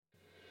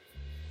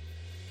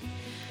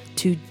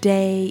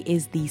Today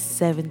is the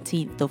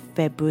 17th of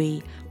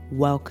February.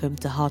 Welcome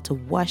to Heart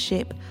of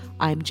Worship.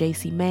 I'm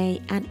JC May,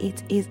 and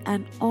it is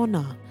an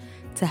honor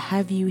to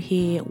have you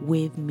here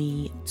with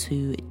me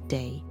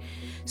today.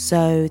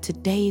 So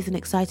today is an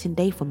exciting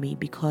day for me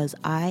because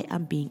I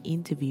am being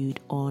interviewed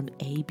on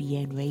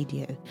ABN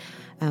Radio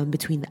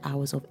between the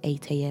hours of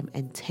 8 a.m.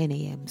 and 10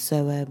 a.m.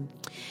 So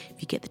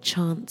if you get the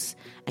chance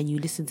and you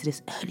listen to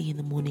this early in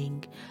the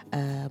morning,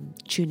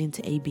 tune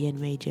into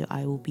ABN Radio.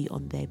 I will be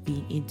on there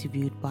being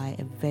interviewed by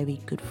a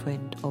very good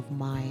friend of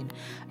mine.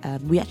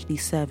 We actually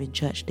serve in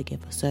church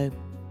together. So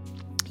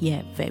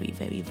yeah, very,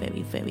 very,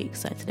 very, very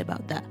excited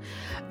about that.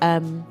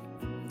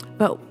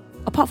 But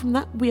apart from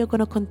that, we are going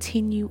to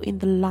continue in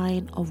the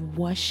line of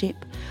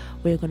worship.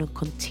 We're going to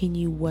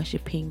continue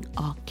worshiping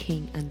our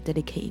King and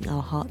dedicating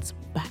our hearts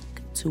back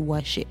to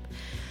worship.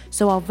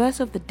 So our verse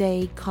of the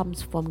day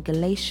comes from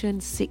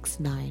Galatians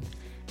 6:9,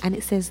 and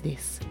it says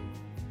this: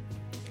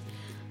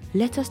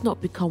 "Let us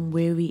not become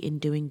weary in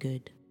doing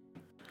good,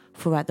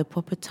 for at the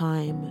proper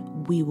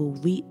time we will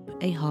reap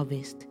a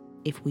harvest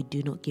if we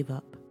do not give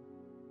up."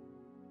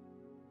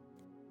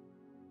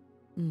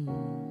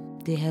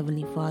 Dear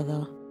Heavenly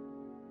Father,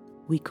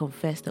 we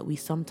confess that we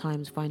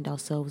sometimes find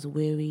ourselves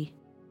weary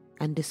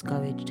and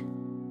discouraged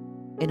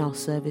in our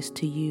service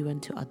to you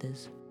and to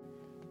others.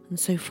 And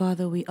so,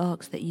 Father, we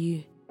ask that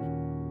you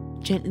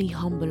gently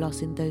humble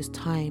us in those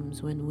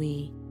times when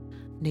we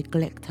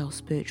neglect our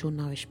spiritual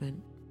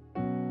nourishment.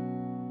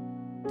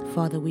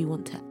 Father, we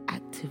want to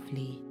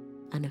actively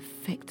and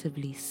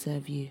effectively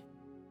serve you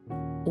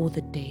all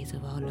the days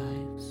of our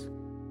lives.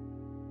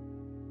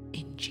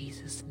 In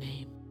Jesus'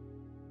 name.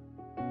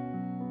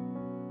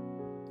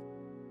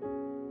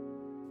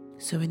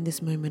 So in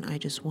this moment, I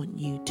just want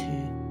you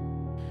to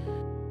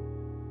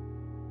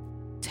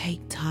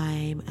take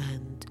time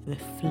and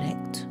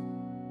reflect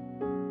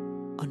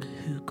on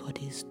who God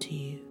is to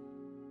you.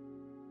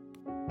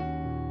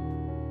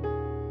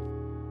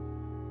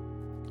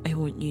 I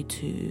want you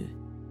to,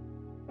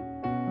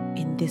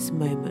 in this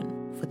moment,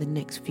 for the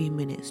next few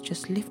minutes,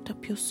 just lift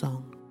up your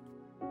song.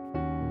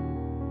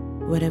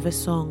 Whatever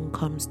song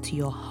comes to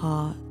your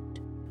heart,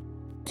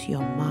 to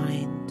your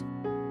mind,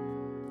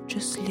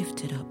 just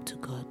lift it up to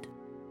God.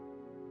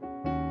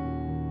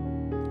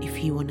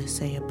 If you want to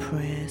say a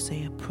prayer,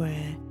 say a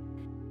prayer.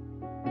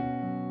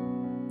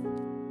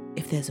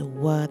 If there's a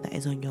word that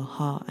is on your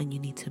heart and you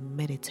need to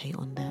meditate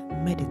on that,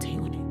 meditate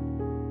on it.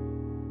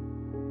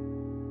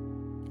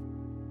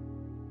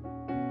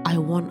 I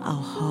want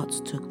our hearts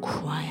to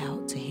cry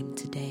out to Him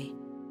today.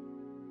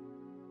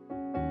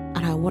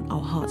 And I want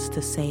our hearts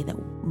to say that,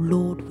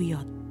 Lord, we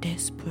are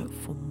desperate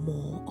for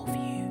more of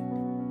you.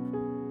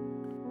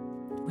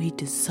 We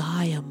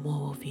desire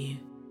more of you.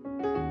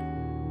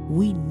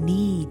 We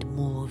need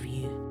more of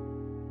you.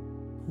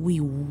 We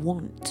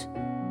want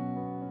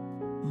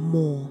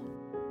more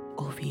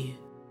of you.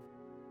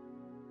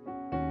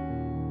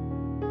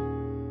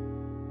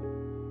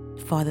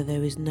 Father,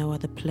 there is no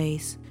other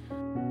place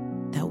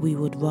that we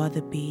would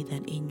rather be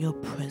than in your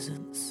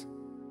presence.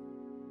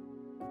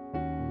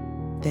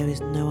 There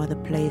is no other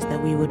place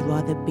that we would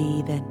rather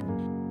be than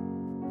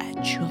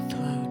at your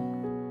throne,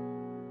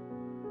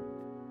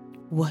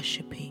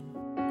 worshiping,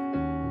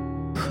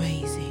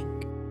 praising,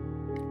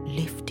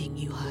 lifting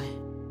you high.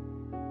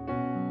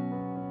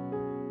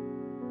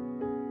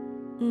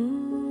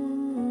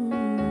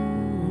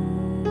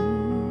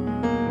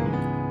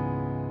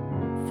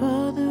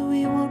 Father,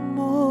 we want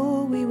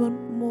more, we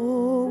want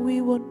more,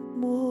 we want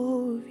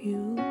more of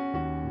you.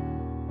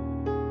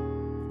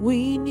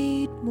 We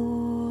need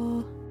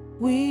more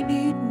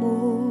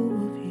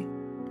of you.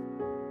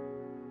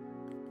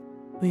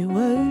 We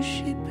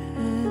worship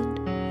and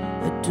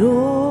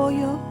adore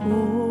your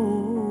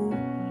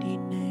holy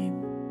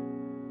name.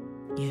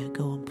 Yeah,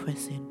 go on,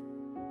 press in.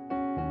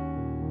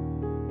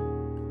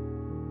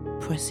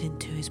 Press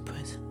into His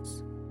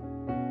presence.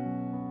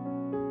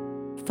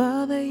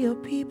 Father, your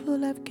people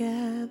have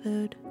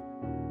gathered.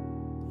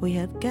 We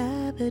have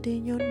gathered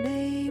in your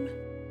name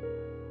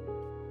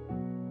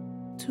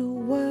to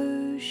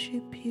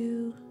worship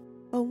you,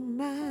 O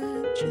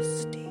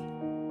Majesty.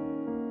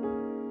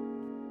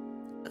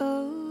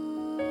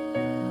 Oh,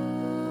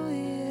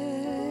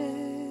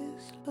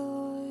 yes,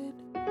 Lord.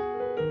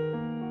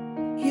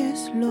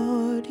 Yes,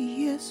 Lord,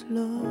 yes,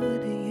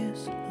 Lord,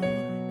 yes,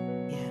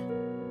 Lord. Yeah.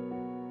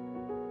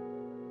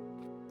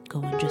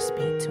 Go and just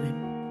speak to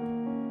Him.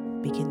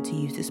 Begin to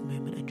use this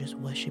moment and just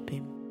worship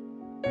Him.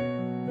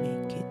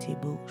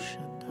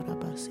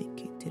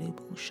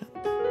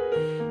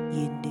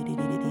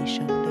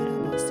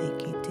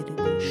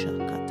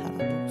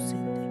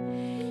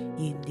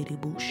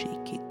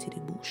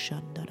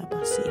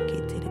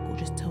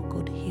 Just tell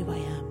God, here I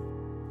am.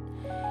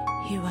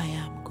 Here I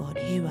am, God,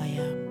 here I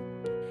am.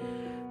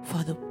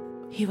 Father,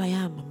 here I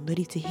am. I'm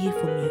ready to hear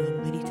from you.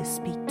 I'm ready to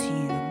speak to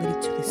you. I'm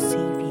ready to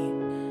receive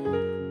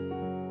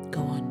you.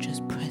 Go on,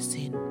 just press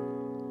in.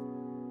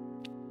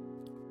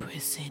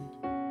 Press in.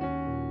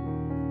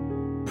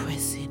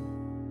 Press in.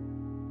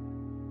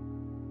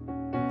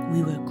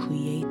 We were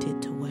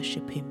created to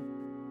worship Him.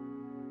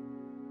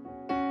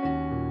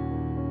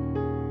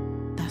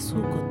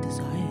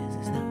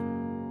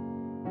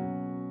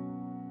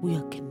 we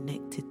are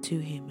connected to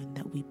Him and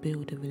that we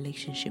build a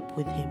relationship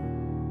with Him.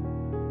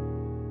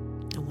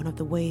 And one of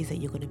the ways that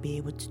you're going to be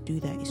able to do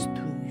that is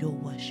through your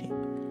worship.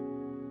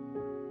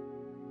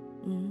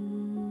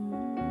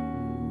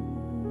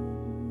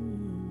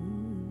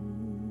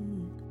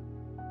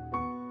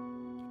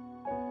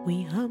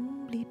 We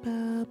humbly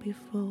bow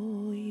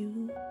before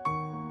you,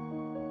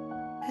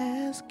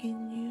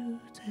 asking you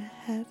to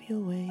have your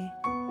way.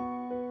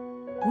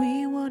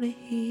 We want to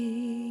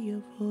hear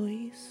your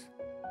voice.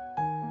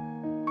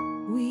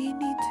 We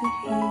need to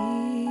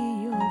hear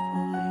your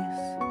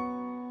voice.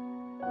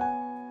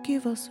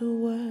 Give us a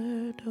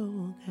word,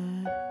 oh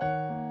God.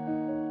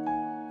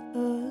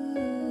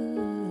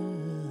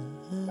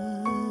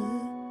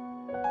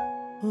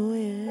 Oh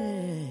yeah.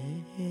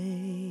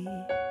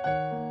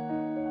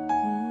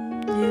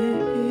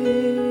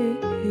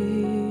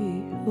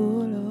 Oh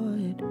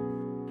Lord,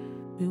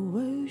 we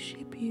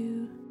worship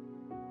you.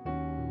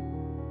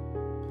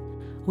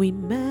 We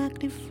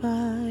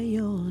magnify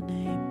your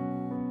name.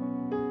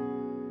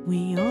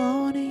 We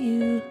honor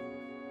you.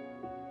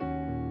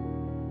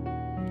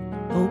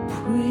 Oh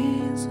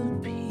Prince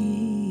of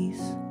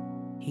Peace.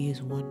 He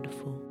is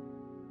wonderful.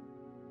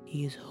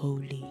 He is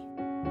holy.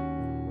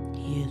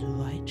 He is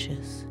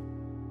righteous.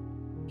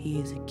 He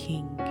is a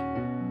king.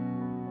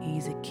 He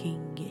is a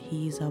king, yet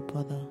he is our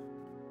brother.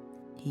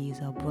 He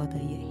is our brother,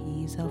 yet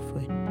he is our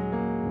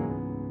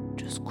friend.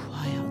 Just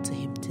cry out to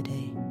him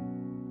today.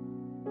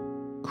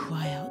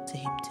 Cry out to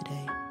him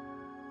today.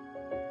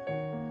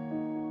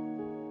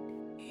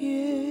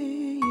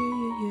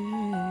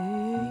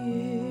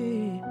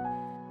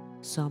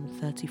 Psalm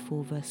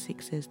 34 verse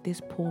 6 says,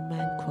 "This poor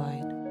man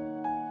cried,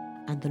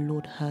 and the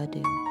Lord heard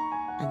him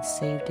and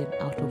saved him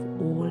out of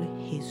all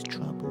his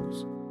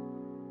troubles."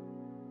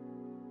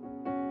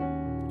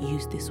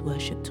 Use this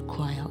worship to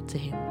cry out to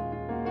him,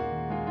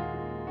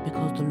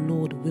 because the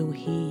Lord will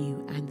hear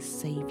you and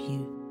save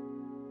you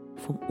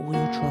from all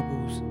your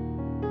troubles.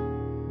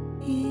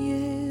 He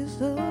is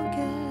the God.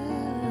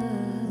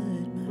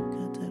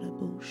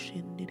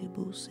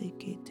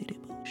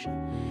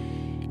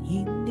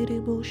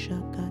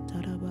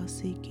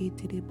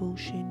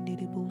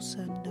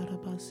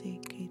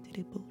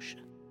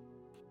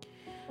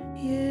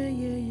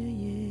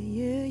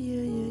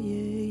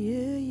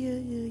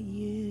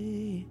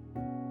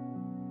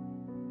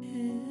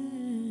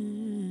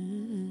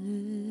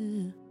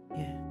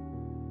 Yeah.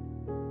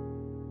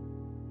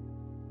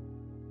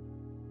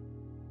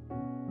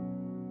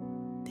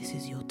 This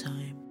is your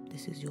time.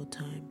 This is your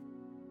time.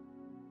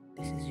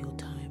 This is your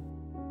time.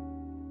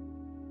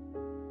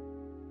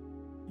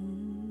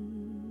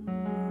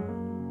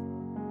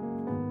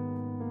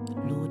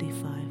 Lord,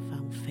 if I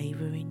found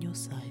favor in your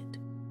sight,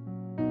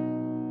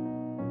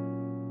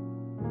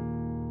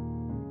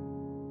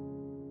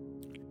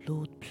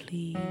 Lord,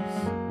 please,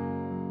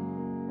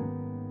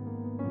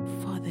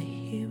 Father,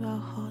 hear our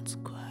hearts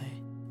cry,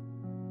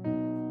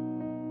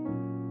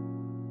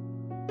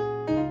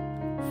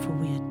 for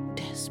we are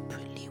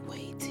desperately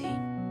waiting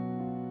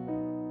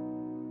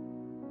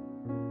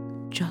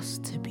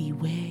just to be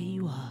where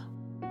you are.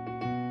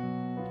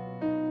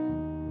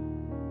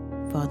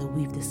 Father,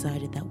 we've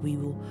decided that we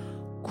will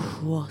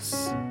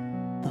cross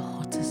the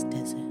hottest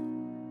desert.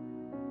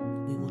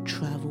 We will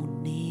travel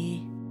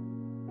near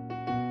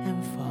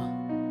and far.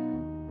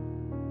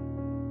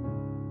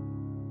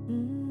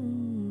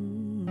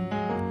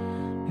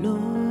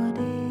 Lord,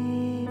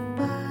 if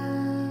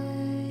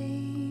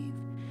I've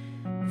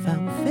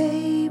found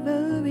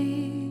favor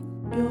in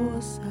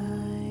your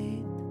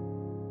sight,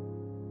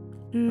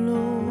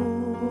 Lord,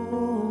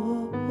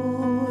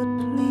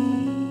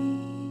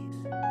 please,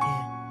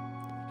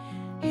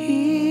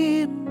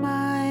 hear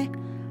my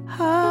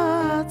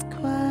heart's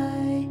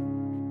cry.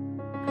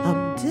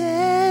 I'm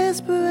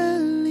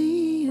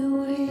desperately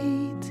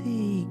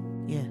waiting,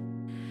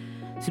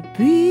 to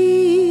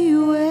be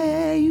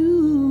where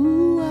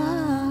you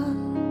are.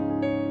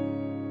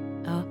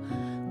 I'll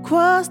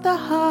cross the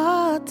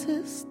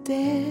hottest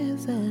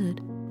desert.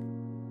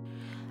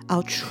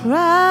 I'll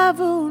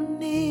travel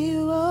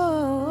near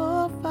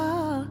or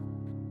far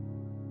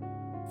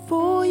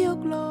for your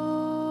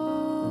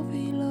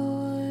glory,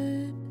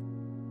 Lord.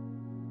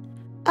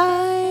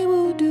 I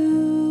will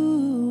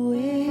do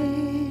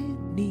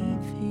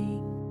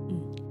anything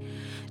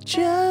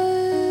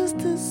just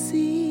to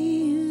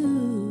see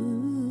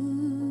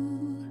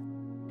you,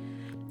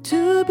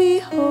 to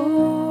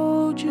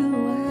behold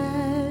you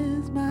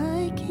as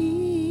my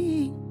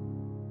King,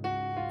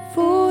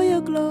 for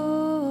your glory.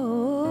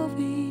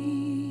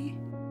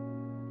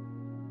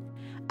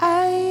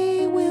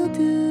 I will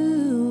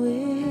do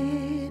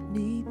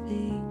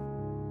anything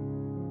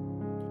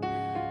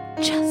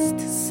just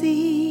to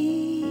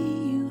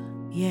see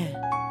you,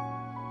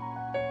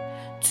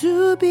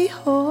 to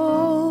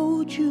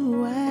behold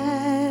you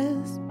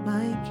as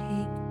my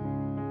King,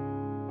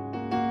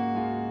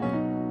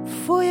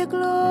 for your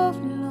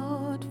glory,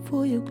 Lord,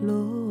 for your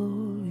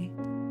glory.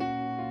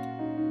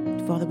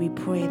 Father, we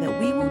pray that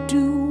we will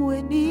do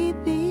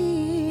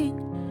anything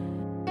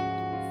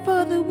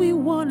for Father, we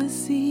want to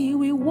see you,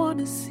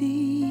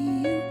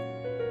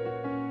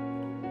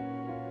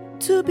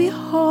 to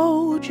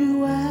behold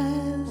you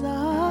as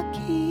our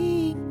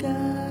King,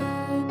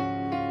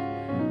 God,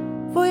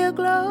 for your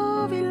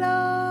glory,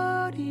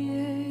 Lord,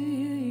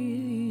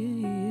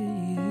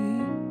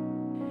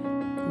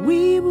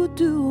 we will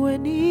do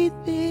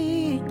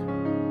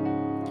anything.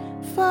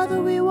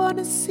 Father, we want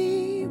to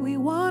see, we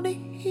want to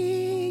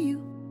hear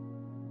you.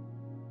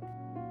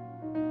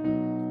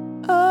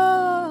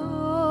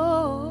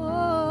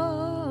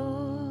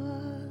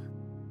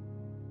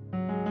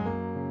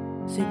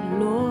 Sing,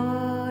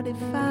 Lord, if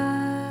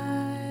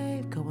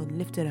I, come on,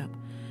 lift it up,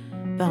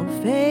 found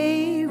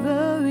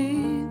favor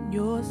in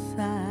your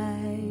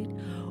sight,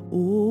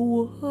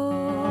 oh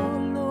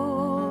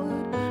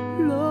Lord,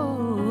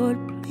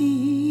 Lord,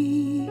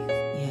 please,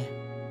 yeah.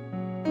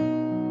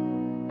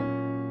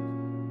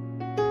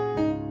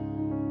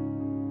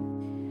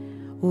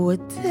 We're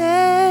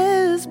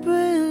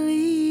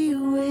desperately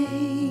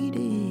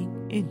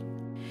waiting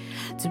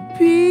to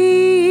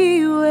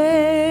be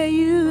where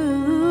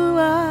you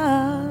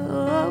are.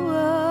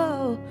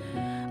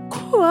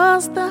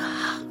 Cross the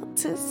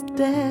hottest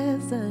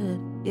desert,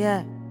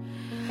 yeah.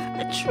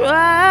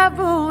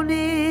 Travel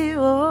near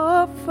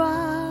or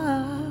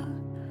far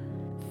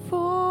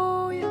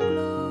for your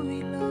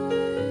glory,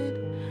 Lord.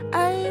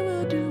 I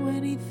will do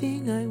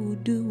anything, I will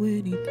do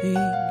anything.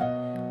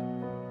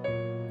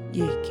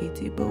 Ye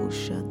kiti bo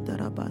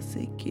shandaraba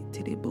se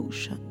kiti bo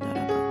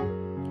shandaraba.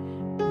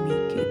 Mi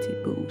kiti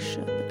bo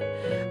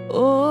shandaraba.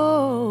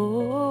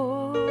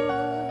 Oh,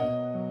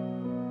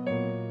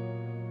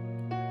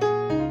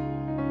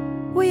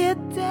 we are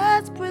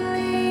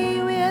desperately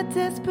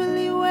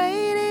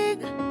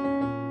waiting.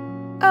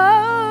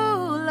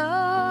 Oh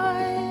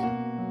Lord,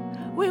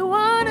 we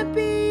want to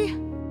be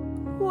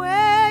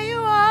where you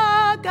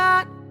are,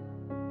 God.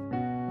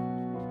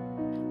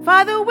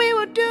 Father, we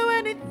will do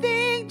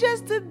anything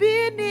just to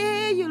be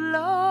near you,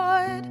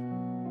 Lord.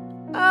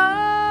 Oh,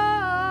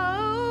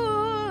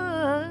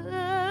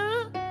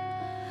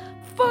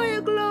 for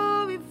your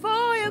glory,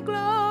 for your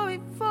glory,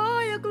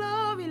 for your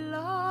glory,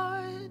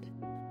 Lord.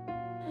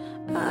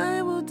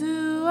 I will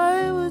do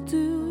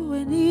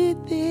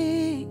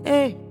anything.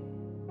 Hey,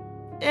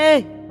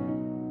 hey,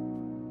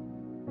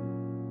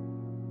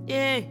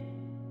 yeah.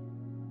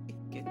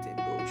 Get the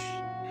bush.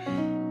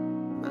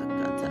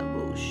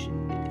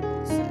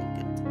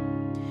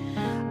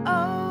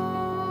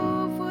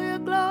 Oh, for your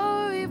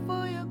glory,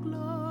 for your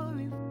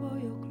glory, for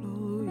your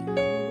glory, Lord.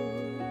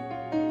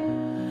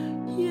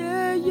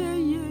 Yeah, yeah,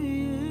 yeah,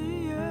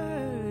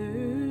 yeah,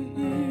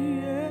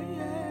 yeah,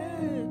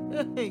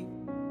 yeah. Hey.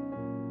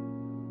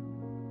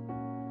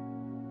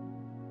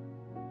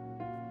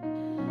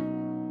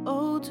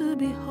 Oh, to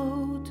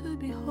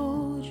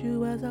behold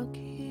you as our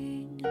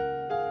King.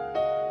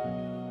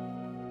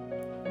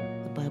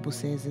 The Bible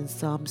says in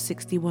Psalm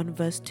 61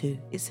 verse 2,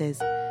 it says,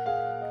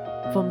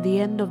 from the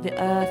end of the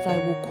earth I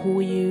will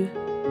call you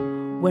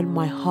when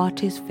my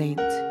heart is faint.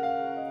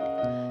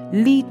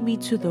 Lead me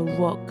to the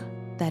rock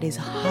that is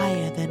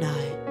higher than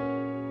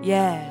I.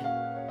 Yeah.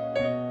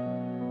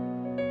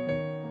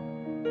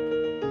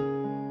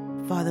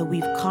 Father,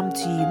 we've come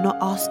to you not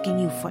asking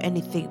you for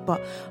anything, but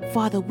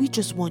Father, we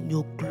just want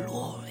your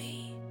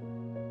glory.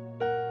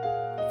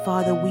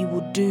 Father, we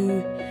will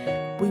do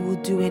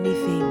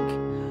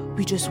anything.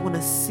 We just want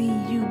to see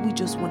you. We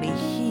just want to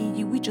hear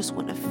you. We just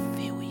want to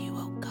feel you,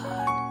 oh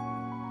God.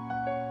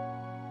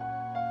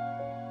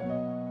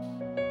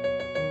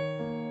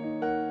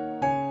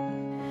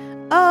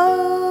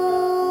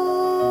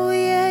 Oh,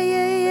 yeah,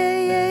 yeah, yeah,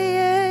 yeah,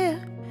 yeah.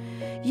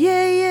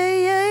 Yeah, yeah,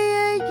 yeah,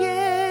 yeah,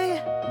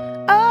 yeah.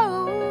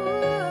 Oh,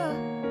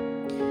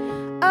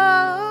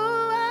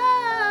 oh,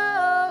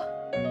 oh.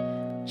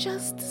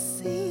 Just to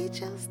see,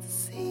 just to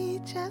see,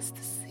 just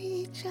to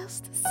see,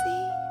 just to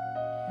see.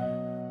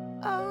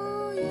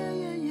 Oh, yeah,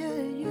 yeah,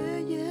 yeah, yeah,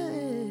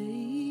 yeah.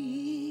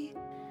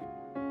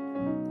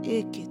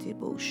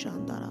 Ekitebo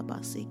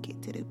shandaraba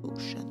sekitebo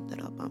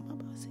shandaraba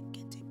mama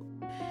sekitebo.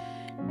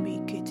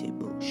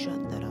 Mikitebo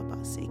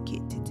shandaraba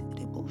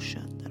sekitebo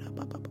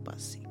shandaraba baba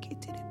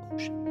sekitebo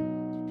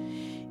shandaraba.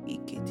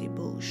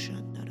 Ikitebo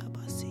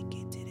shandaraba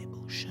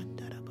sekitebo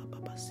shandaraba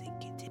baba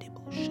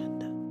sekitebo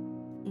shandaraba.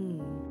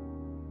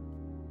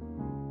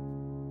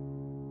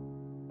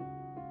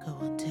 Go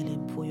on, tell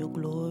him, for your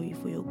glory,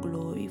 for your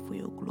glory, for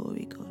your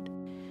glory, God.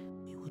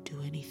 We will do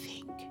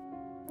anything.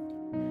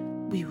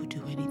 We will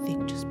do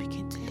anything. Just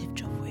begin to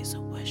lift your voice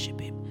and worship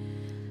him.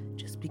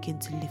 Just begin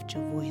to lift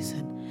your voice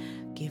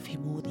and give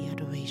him all the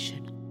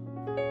adoration.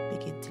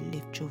 Begin to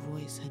lift your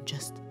voice and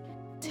just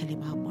tell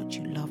him how much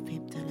you love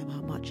him. Tell him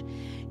how much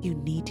you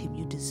need him,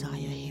 you desire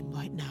him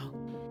right now.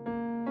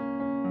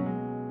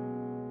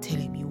 Tell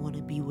him you want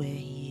to be where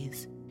he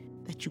is,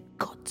 that you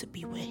got to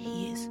be where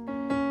he is.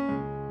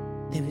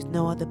 There is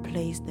no other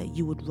place that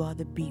you would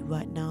rather be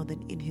right now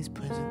than in his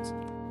presence.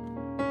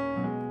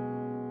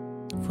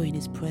 For in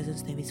his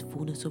presence there is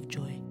fullness of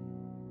joy.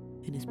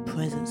 In his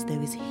presence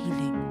there is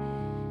healing.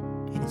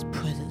 In his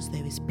presence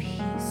there is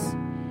peace.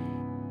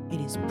 In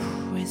His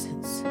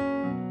presence.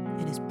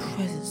 In His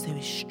presence there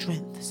is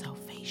strength,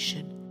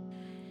 salvation.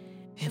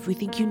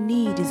 Everything you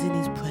need is in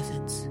His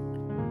presence.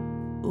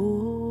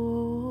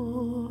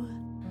 Oh,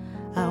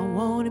 I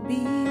want to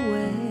be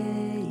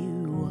where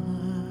you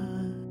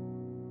are.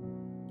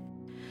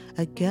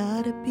 I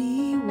gotta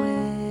be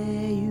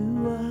where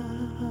you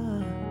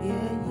are.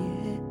 Yeah,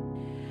 yeah.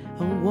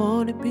 I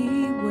want to be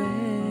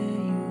where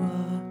you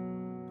are.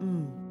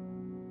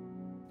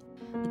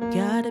 I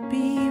gotta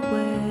be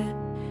where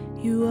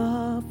you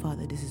are.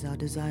 Father, this is our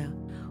desire.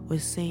 We're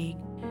saying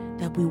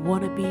that we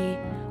want to be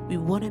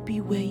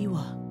where you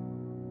are.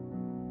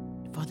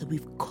 Father,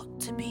 we've got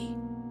to be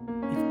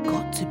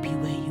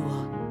where you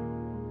are.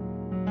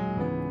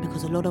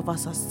 Because a lot of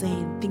us are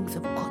saying things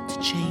have got to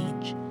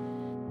change.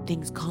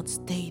 Things can't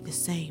stay the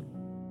same.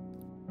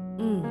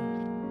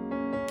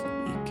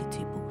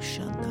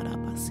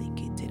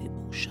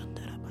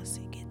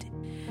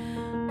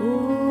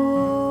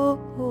 Oh,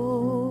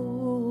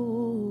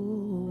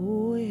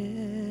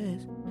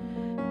 yes.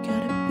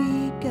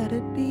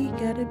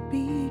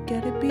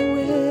 Gotta be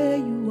where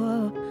you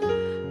are.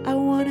 I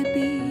wanna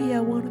be,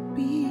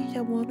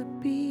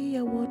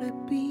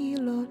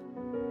 Lord.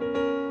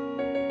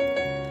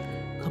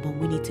 Come on,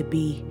 we need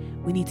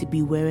to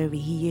be wherever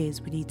He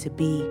is. We need to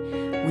be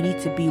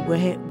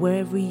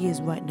wherever He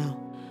is right now.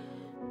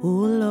 Oh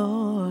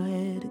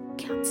Lord,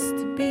 got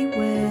to be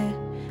where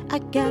I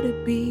gotta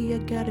be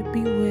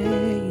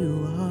where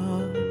you are.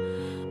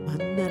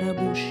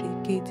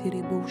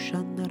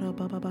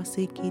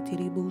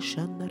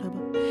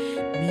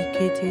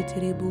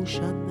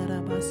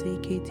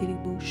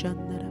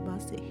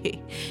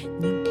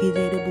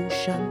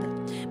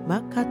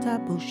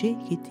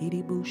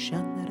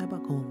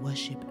 Go and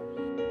worship.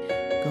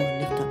 Go and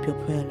lift up your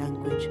prayer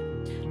language.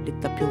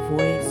 Lift up your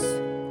voice.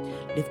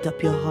 Lift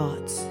up your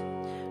hearts.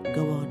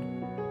 Go on.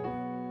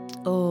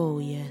 Oh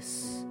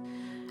yes.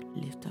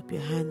 Lift up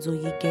your hands, all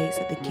ye gates,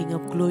 that the King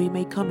of Glory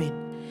may come in.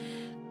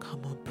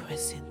 Come on,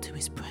 press into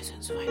His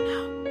presence right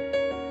now.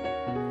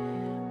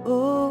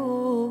 Oh,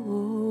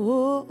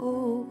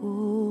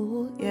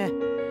 yeah.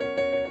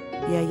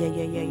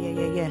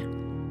 Yeah.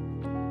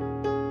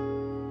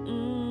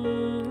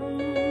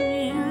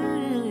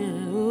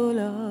 Oh,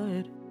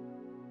 Lord.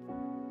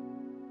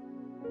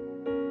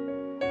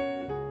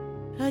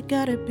 I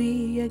gotta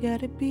be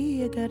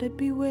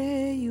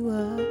where you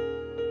are.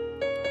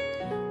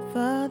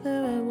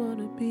 Father, I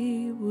wanna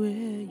be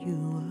where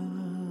you are.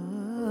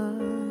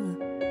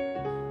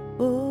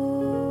 Oh,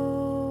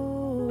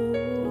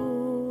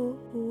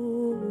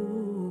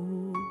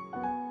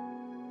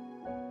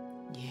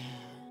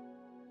 yeah.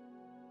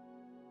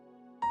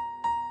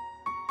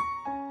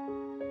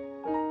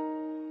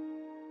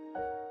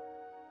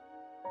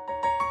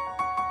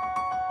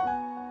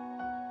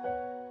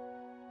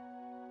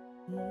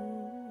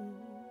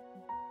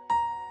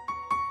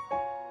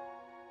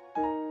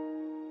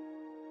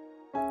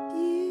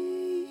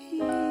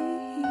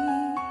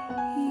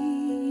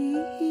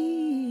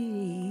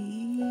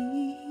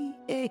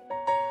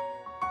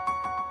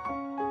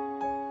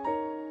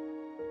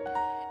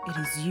 It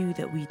is you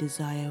that we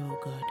desire, oh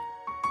God.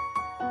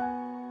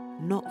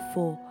 Not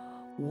for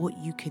what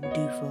you can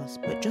do for us,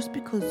 but just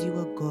because you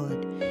are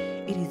God,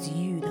 it is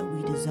you that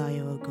we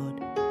desire, oh God.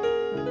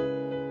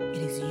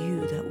 It is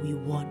you that we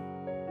want.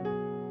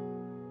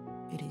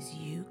 It is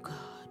you,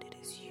 God. It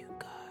is you,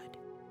 God.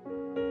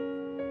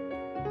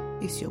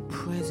 It's your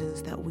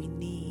presence that we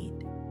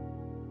need.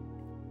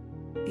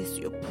 It's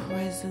your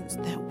presence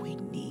that we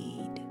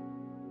need.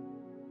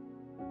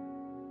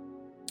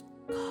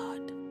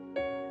 God,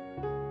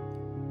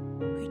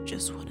 we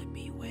just want to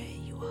be where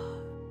you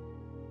are.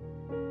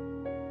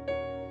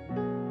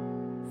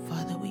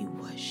 Father, we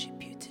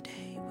worship you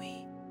today.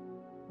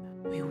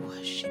 We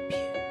worship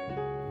you.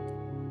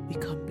 We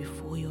come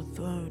before your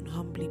throne,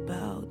 humbly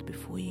bowed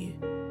before you,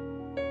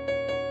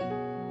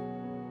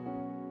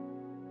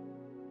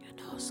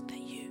 and ask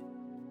that you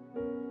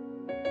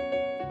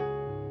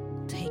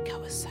take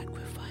our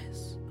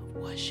sacrifice of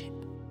worship.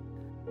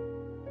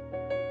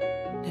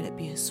 Let it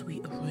be a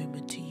sweet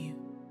aroma to you.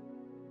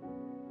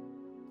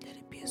 Let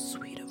it be a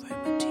sweet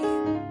aroma to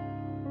you.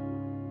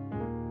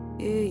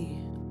 Hey.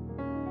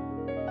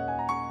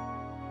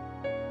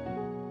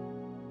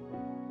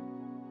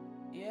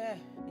 Yeah.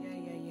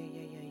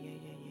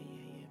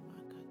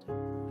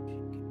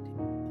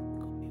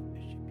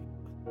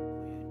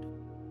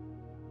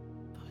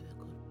 Father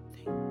God,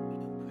 thank you for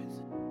your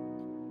presence.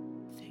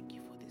 Thank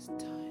you for this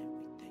time.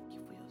 We thank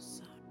you for your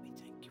Son. We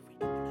thank you for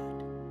your blood.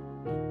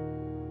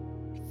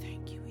 We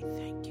thank you.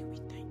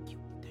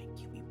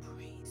 We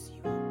praise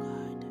you, oh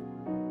God.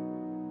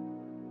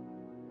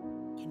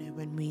 You know,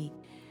 when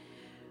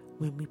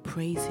we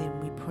praise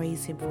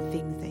him for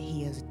things that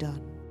he has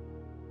done.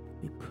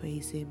 We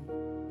praise him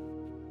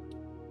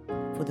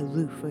for the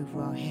roof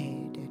over our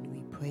head, and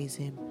we praise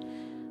him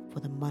for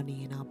the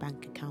money in our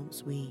bank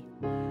accounts. We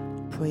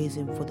praise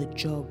him for the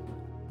job.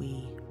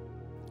 We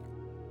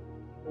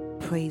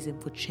praise him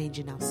for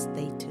changing our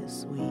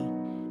status. We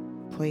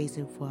praise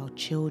Him for our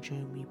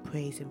children. We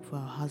praise Him for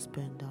our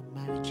husband, our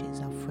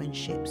marriages, our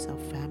friendships, our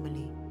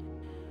family.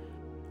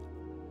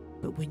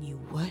 But when you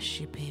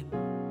worship Him,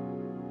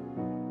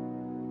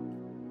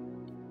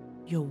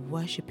 you're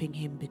worshiping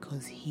Him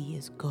because He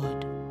is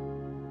God.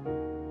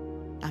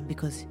 And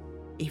because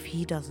if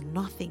He does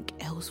nothing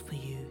else for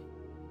you,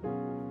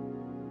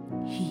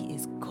 He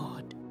is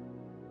God.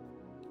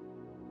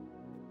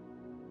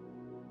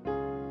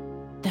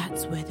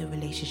 That's where the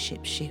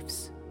relationship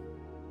shifts.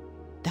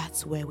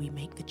 That's where we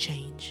make the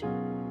change.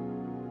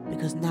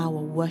 Because now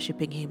we're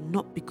worshipping Him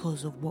not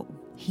because of what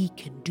He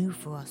can do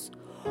for us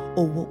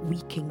or what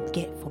we can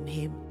get from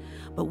Him,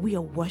 but we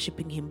are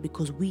worshipping Him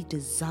because we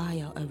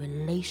desire a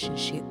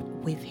relationship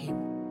with Him.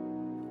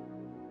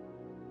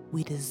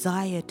 We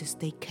desire to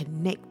stay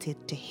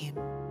connected to Him.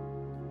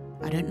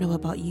 I don't know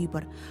about you,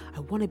 but I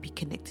want to be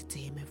connected to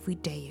Him every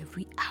day,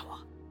 every hour.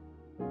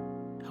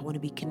 I want to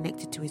be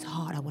connected to His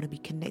heart. I want to be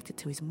connected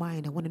to His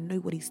mind. I want to know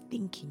what He's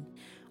thinking.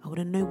 I want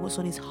to know what's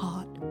on His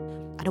heart.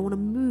 I don't want to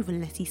move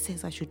unless He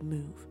says I should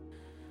move.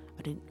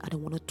 I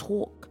don't want to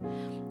talk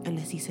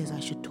unless He says I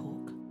should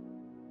talk.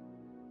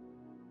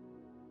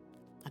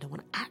 I don't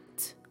want to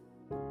act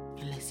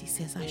unless He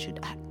says I should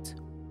act.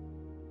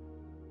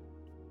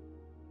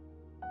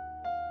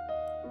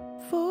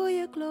 For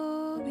your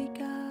glory,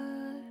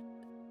 God,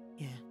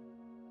 yeah,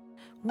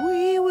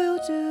 we will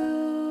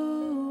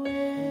do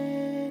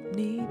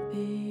anything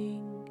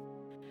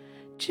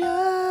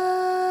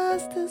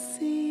just to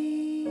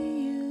see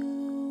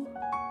you,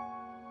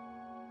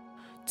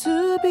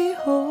 to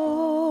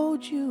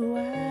behold you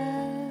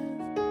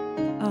as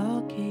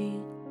our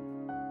King.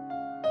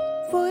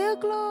 For your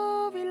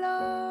glory,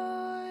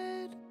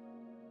 Lord,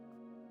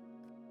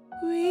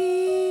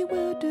 we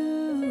will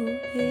do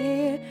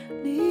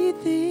anything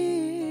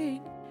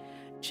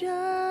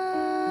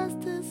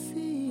just to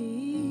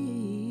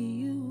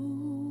see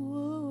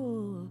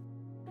you,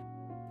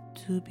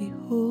 to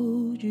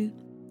behold you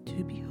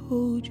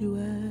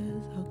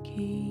as our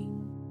King.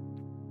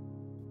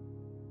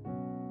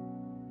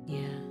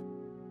 Yeah.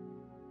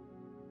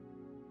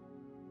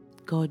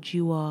 God,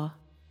 you are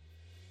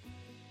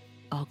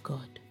our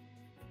God,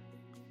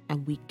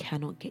 and we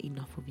cannot get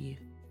enough of you.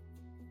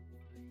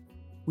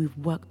 We've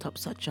worked up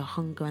such a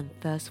hunger and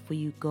thirst for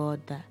you,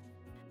 God, that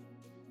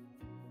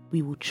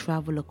we will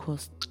travel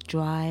across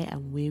dry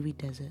and weary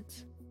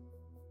deserts.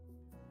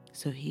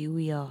 So here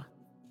we are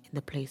in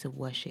the place of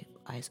worship,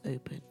 eyes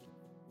open,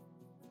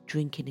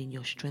 drinking in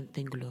your strength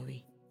and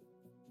glory,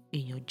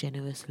 in your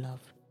generous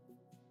love.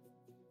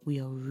 We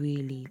are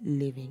really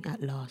living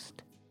at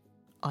last.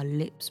 Our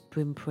lips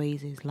brim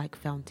praises like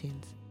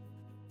fountains.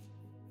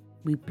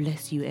 We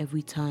bless you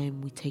every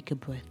time we take a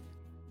breath.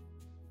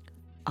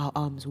 Our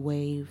arms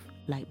wave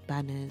like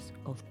banners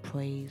of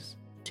praise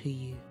to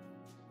you.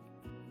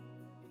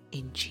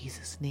 In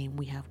Jesus' name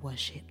we have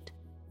worshipped.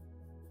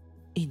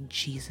 In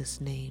Jesus'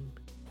 name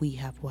we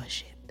have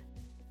worshipped.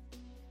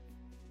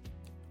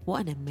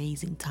 What an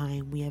amazing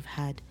time we have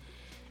had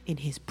in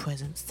His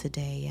presence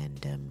today,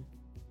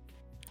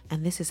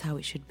 and this is how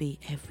it should be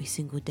every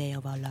single day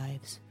of our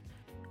lives.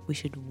 We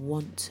should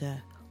want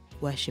to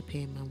worship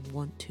Him and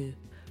want to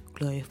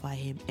glorify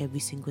Him every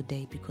single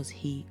day because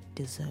He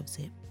deserves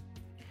it.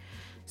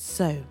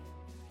 So,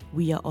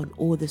 we are on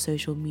all the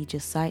social media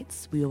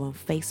sites. We are on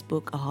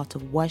Facebook, A Heart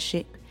of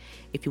Worship.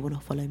 If you want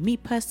to follow me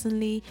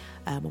personally,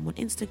 I'm on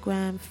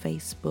Instagram,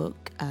 Facebook,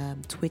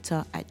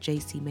 Twitter at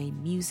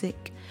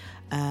JCMayMusic,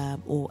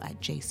 or at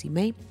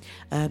JCMay.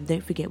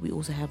 Don't forget, we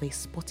also have a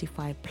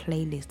Spotify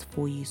playlist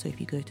for you. So if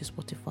you go to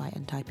Spotify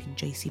and type in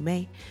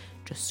JCMay,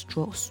 just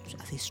scroll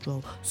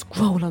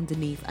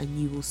underneath and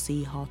you will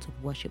see Heart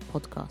of Worship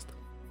podcast.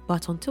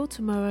 But until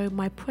tomorrow,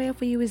 my prayer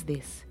for you is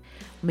this.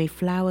 May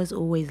flowers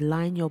always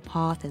line your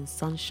path and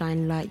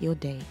sunshine light your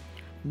day.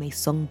 May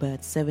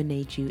songbirds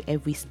serenade you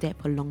every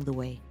step along the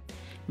way.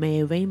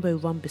 May a rainbow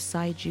run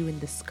beside you in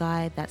the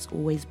sky that's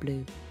always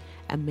blue.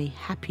 And may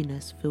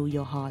happiness fill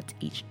your heart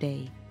each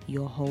day,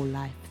 your whole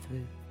life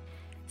through.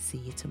 See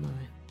you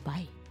tomorrow.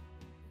 Bye.